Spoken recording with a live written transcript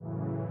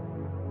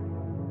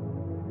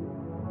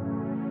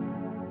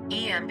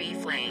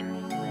EMB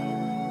flame.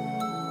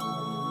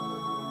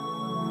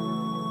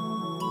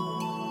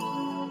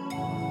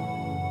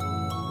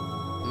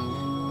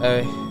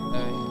 Ay,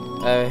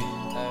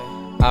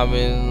 ay, I'm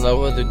in love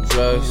with the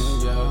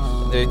drugs.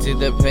 They take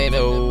the pain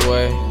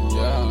away.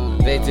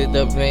 They take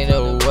the pain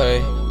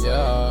away.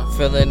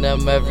 Feeling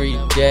them every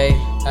day.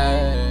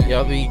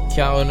 Y'all be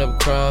counting up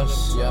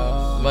crumbs.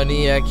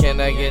 Money I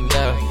cannot get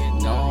enough.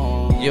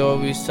 You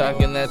always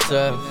talking that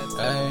tough.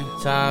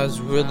 Times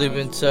really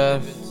been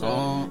tough.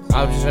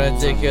 I'm just trying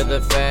to take care of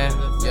the fam.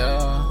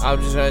 I'm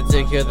just trying to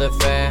take care of the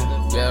fam.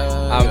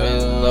 I'm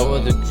in love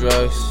with the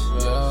drugs.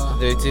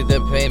 They take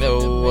the pain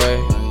away.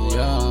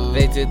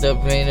 They take the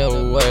pain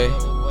away.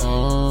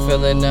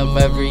 Feeling them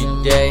every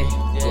day.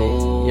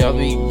 Y'all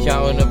be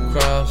counting up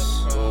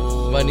crumbs.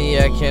 Money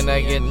I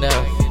cannot get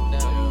enough.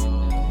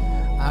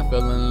 I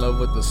fell in love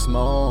with the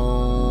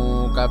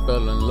smoke. I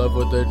fell in love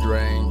with the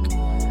drink.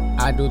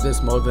 I do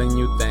this more than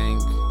you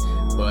think,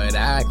 but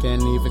I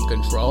can't even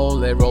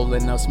control it.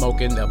 Rolling up,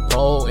 smoking the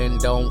pole, and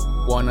don't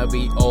wanna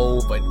be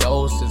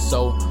overdosing.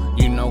 So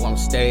you know I'm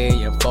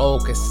staying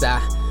focused.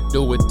 I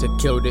do it to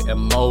kill the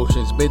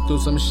emotions. Been through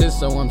some shit,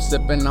 so I'm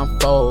sipping on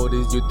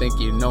 40s. You think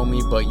you know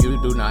me, but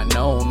you do not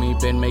know me.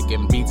 Been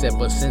making beats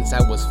ever since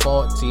I was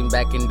 14.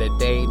 Back in the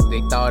day, they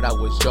thought I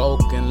was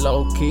joking,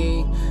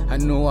 low-key. I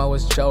knew I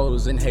was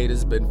chosen.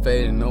 Haters been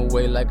fading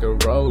away like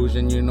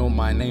erosion. You know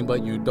my name,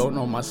 but you don't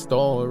know my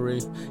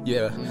story.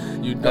 Yeah,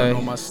 you don't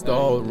know my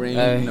story,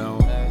 you know.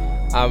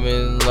 I'm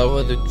in love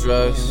with the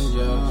drugs.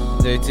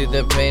 They take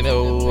the pain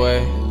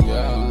away.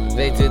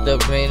 They take the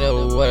pain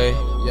away.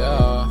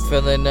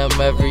 Feeling them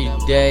every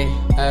day.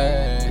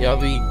 Y'all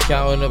be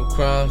counting up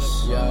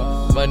crumbs.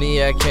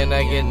 Money I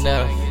cannot get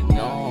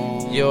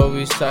enough. You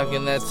always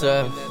talking that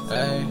tough.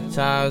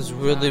 Times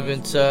really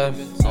been tough.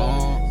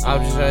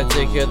 I'm just trying to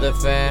take care of the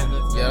fam.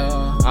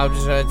 I'm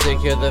just trying to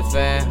take care of the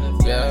fam.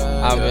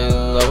 I'm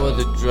in love with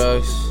the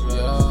drugs.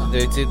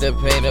 They take the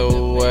pain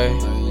away.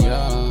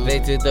 They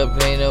take the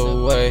pain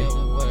away.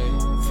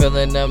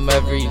 Feeling them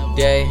every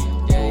day.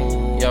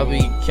 Y'all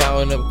be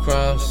counting up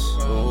crumbs.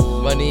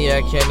 Money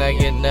I cannot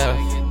get enough.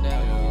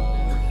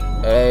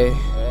 Hey,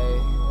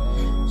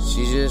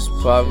 she just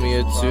popped me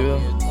a 2.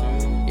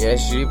 Yeah,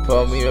 she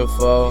popped me a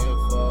 4.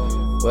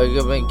 Wake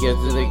up and get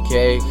to the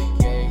cake.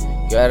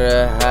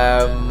 Gotta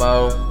have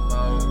more.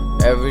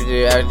 Every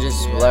day I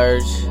just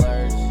splurge.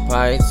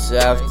 Pints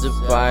after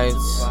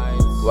pints.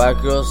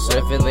 White girl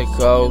sniffing the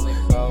coke.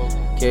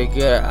 Kick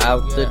her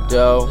out the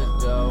dough.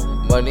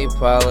 Money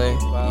piling,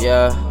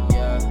 yeah.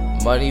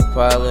 Money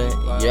piling,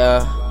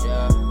 yeah.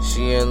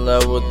 She in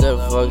love with the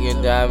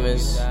fucking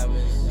diamonds.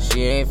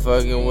 She ain't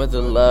fucking with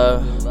the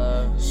love.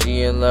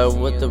 She in love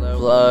with the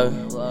plug.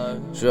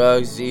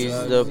 Drugs ease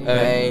the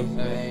pain.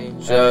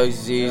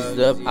 Drugs ease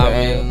the pain. I'm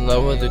in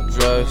love with the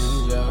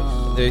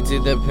drugs. They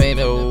take the pain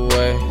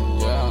away.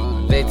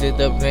 They take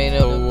the pain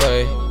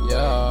away.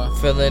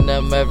 Feeling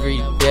them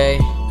every day.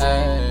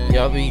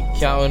 Y'all be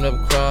counting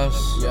up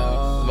crumbs.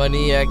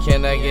 Money I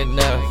cannot get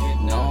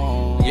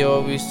enough. You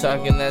always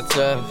talking that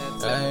tough.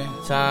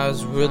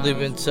 Times really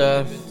been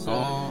tough.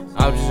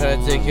 I'm just trying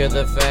to take care of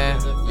the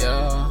fam.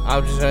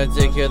 I'm just trying to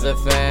take care of the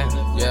fam.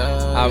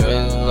 I'm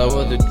in love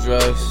with the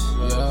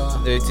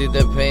drugs. They take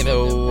the pain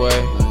away.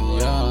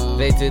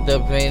 They take the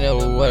pain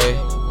away.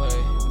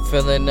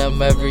 Feeling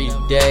them every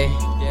day.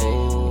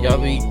 Y'all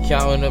be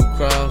counting up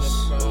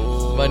crumbs.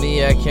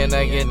 Money I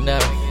cannot get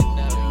enough.